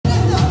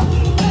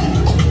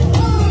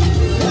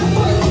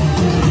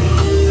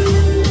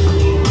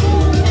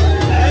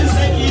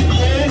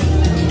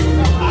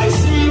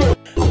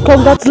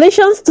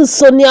Congratulations to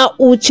Sonia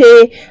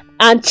Uche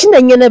and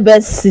Chinenye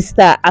Nnebe's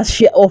sister as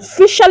she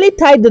officially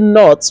tied the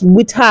knot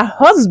with her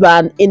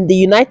husband in the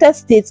United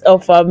States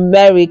of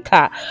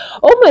America.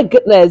 Oh my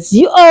goodness,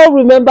 you all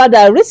remember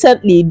that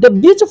recently the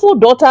beautiful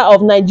daughter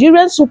of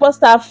Nigerian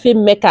superstar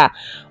filmmaker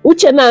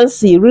Uche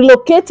Nancy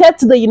relocated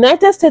to the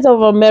United States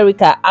of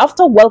America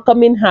after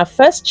welcoming her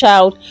first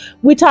child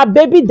with her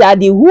baby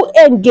daddy who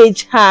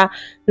engaged her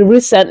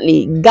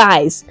recently.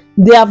 Guys,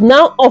 they have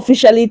now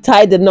officially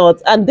tied the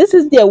knot, and this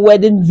is their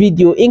wedding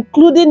video,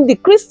 including the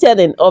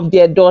christening of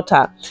their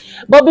daughter.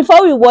 But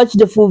before we watch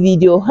the full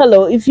video,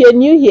 hello, if you're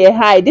new here,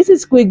 hi, this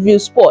is Quick View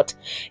Sport,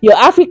 your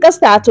Africa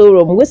Starter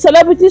Room with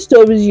celebrity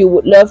stories you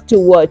would love to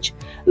watch.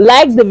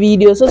 Like the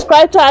video,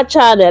 subscribe to our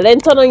channel,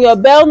 and turn on your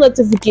bell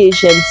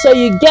notification so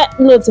you get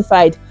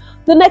notified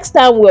the next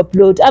time we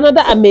upload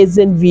another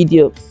amazing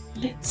video.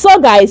 So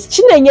guys,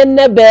 Chinenye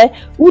Nnebe,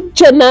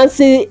 Uche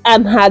Nancy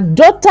and her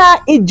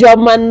daughter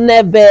Ijeoma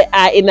Nnebe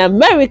are in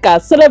America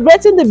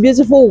celebrating the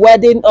beautiful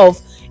wedding of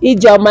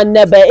Ijeoma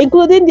Nnebe,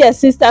 including their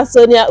sister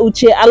Sonia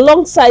Uche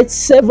alongside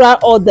several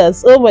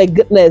others. Oh my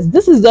goodness,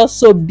 this is just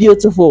so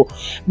beautiful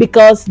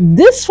because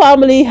this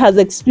family has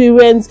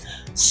experienced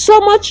so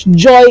much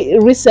joy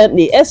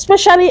recently,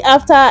 especially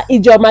after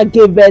Ijeoma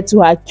gave birth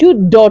to her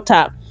cute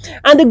daughter.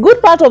 And the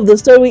good part of the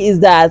story is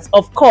that,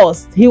 of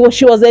course, she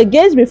was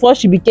engaged before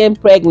she became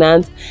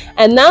pregnant,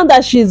 and now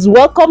that she's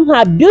welcomed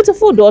her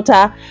beautiful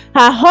daughter,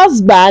 her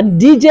husband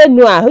DJ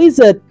Noah, who is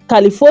a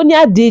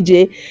California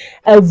DJ,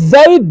 a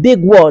very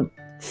big one,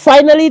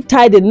 finally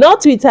tied a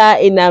knot with her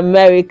in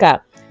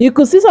America. You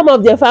could see some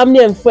of their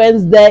family and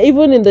friends there,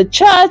 even in the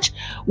church,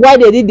 while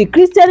they did the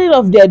christening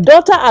of their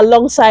daughter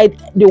alongside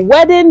the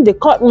wedding, the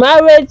court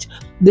marriage,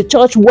 the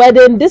church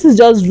wedding. This is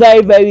just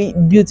very, very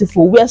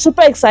beautiful. We are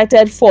super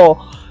excited for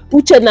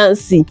Uche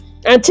Nancy,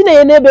 and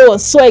Chinenye Nnebe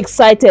was so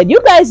excited. You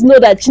guys know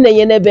that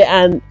Chinenye Nnebe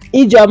and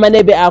Ijeoma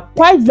Nnebe are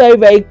quite very,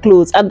 very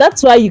close, and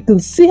that's why you can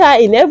see her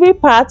in every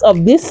part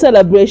of this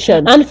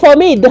celebration. And for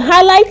me, the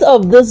highlight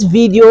of this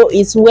video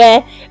is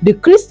where the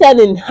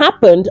christening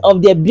happened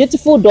of their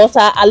beautiful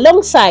daughter,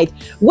 alongside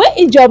where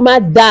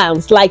Ijeoma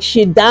danced like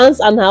she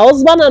danced, and her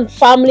husband and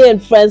family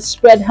and friends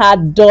spread her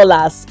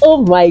dollars.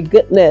 Oh my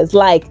goodness,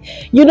 like,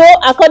 you know,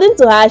 according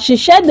to her, she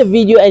shared the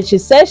video and she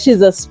says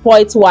she's a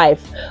spoilt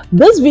wife.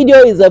 This video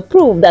is a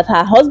proof that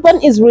her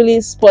husband is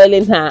really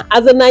spoiling her.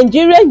 As a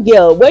Nigerian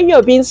girl, when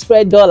you're being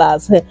spread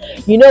dollars,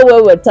 you know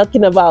what we're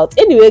talking about.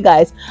 Anyway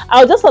guys,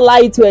 I'll just allow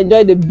you to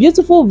enjoy the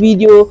beautiful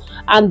video,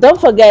 and don't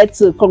forget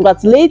to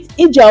congratulate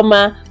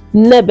Ijeoma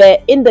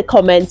Nnebe in the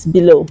comments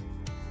below.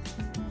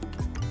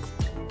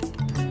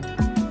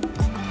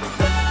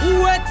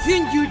 What's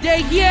in you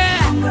day here?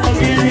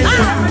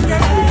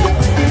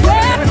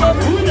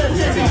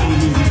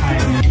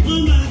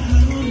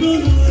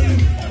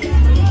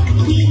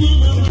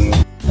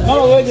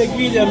 How are they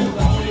greet them?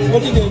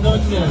 What did they not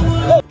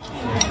know?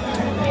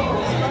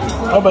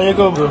 How about you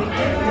go, bro?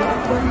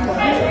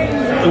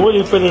 What are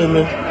you feeling,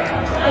 man?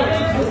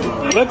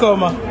 Welcome,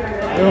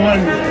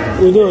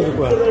 man. We do it,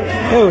 bro.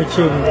 Oh,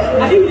 chill.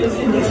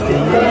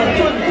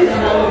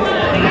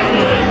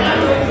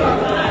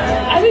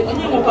 I didn't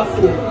know about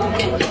food.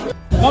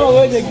 How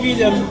are they greet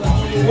them?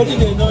 What did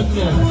they not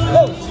know?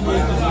 Oh,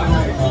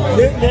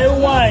 they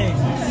wine.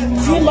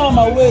 See,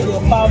 mama, where the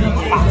palm.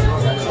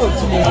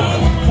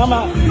 Mama,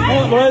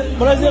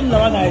 what is them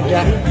now?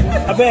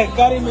 I beg,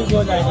 carry me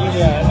to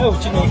Nigeria. Oh,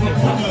 Chineke.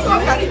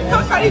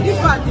 Carry this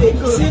one.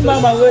 See,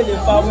 mama, where the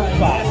farm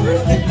back.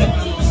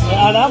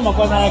 And I'm a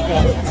conaka.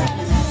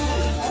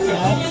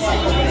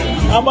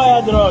 I'm a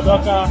draw,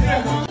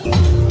 doctor.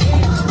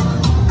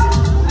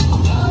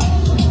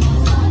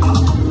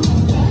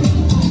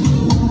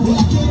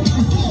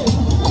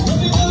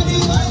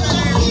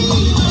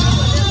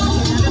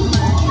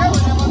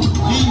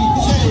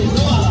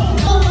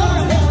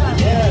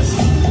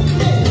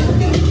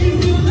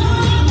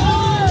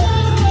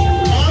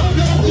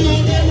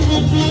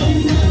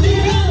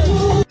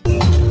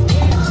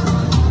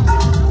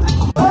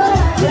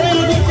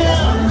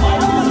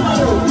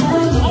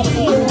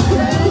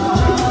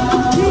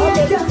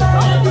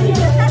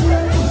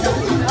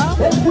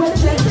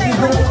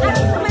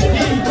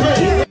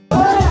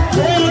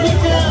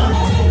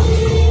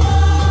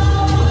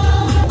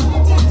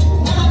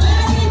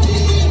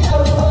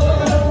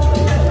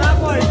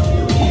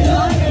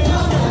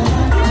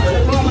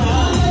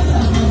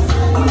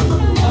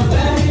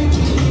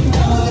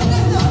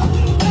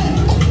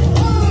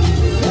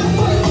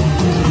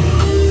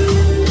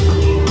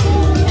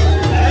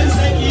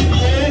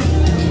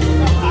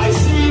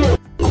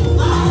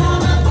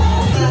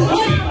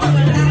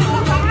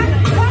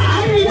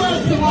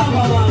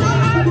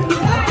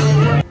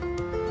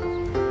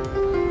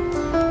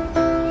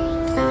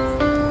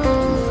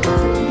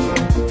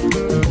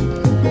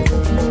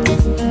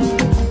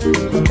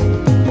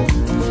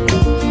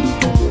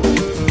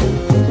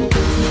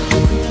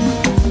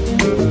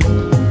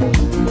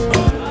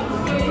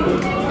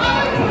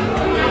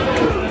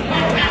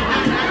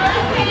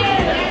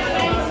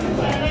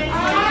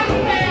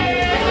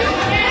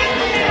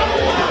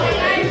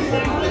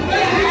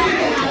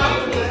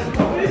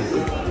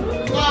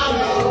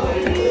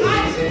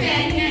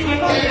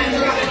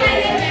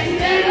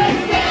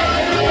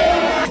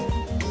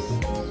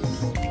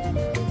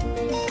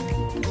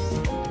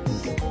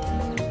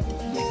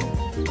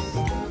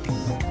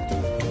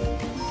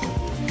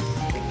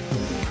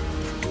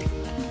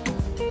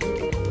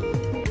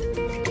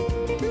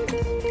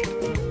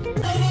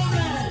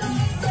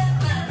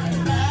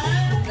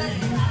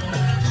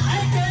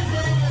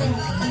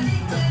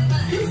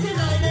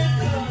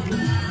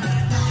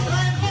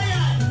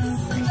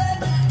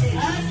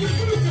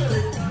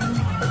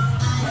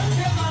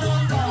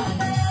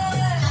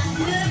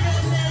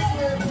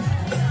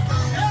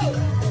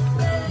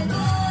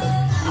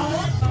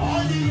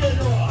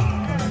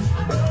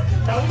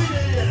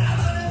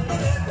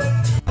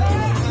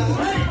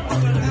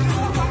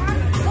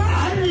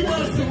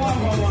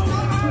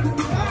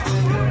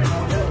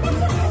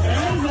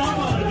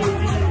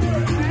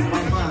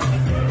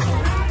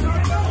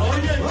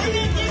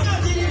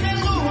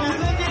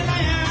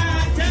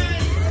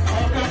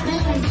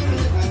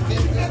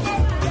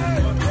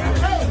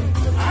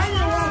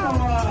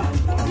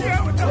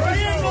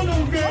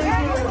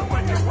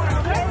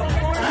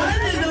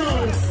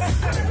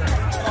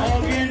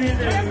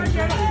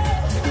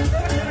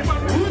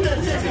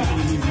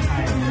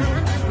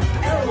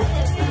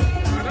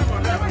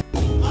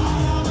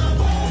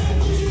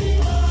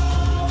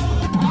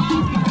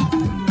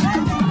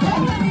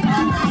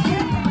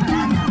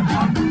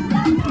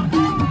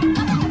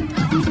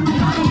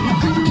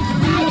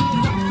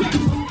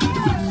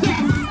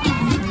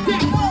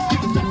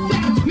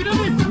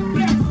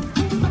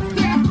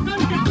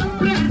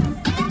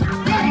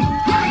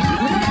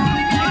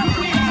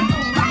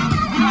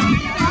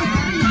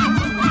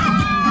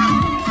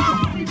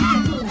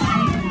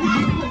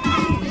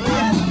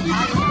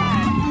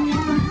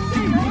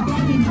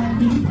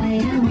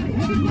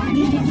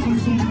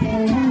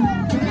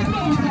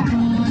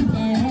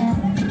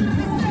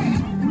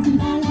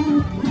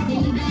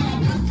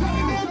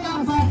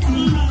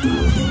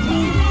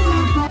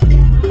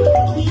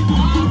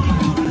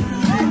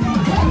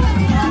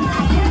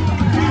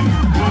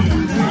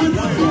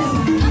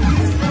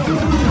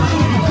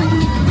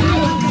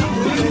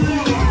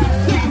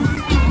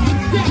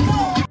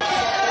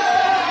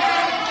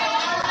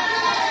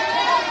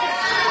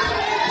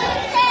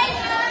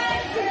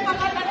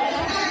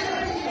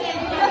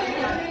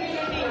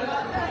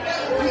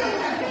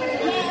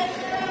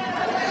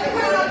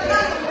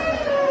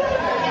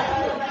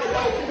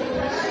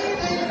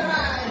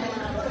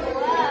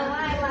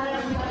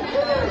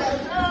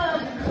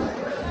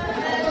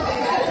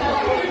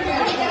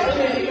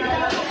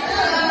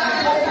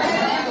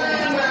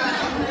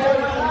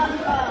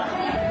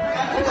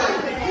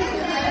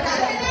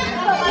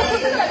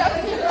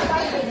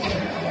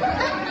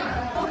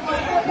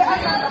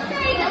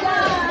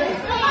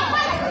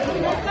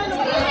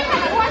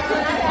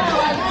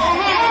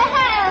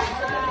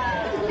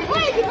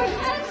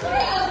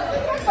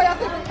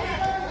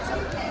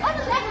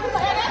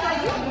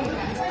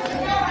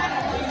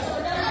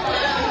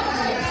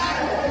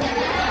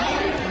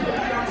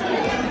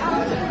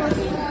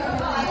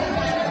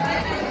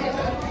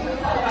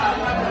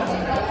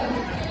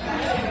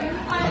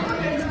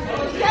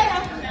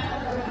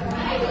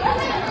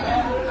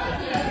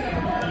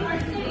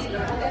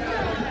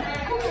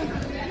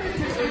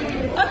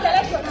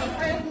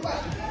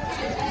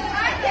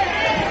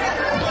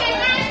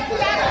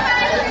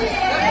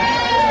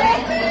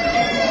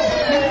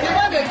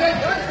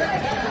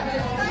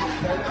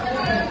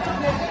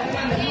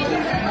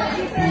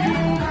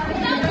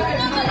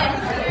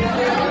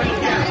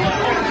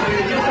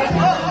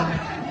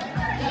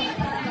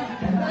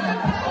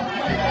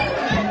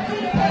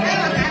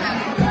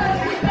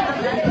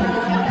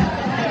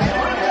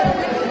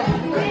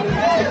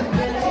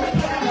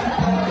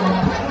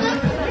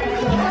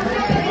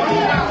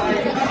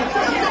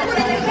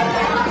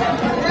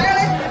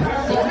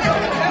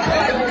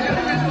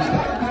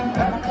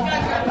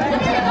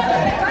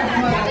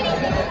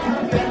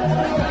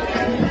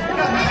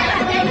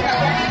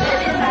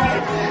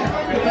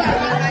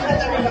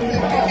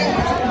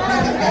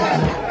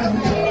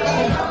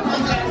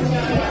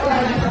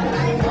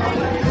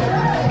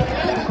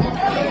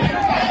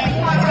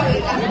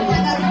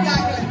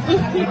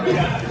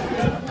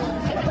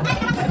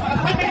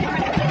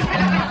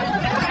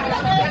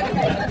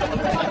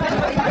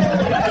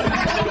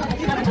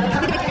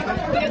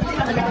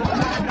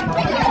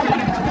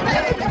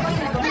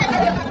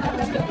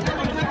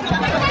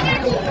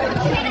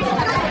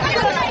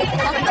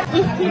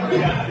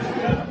 Yeah.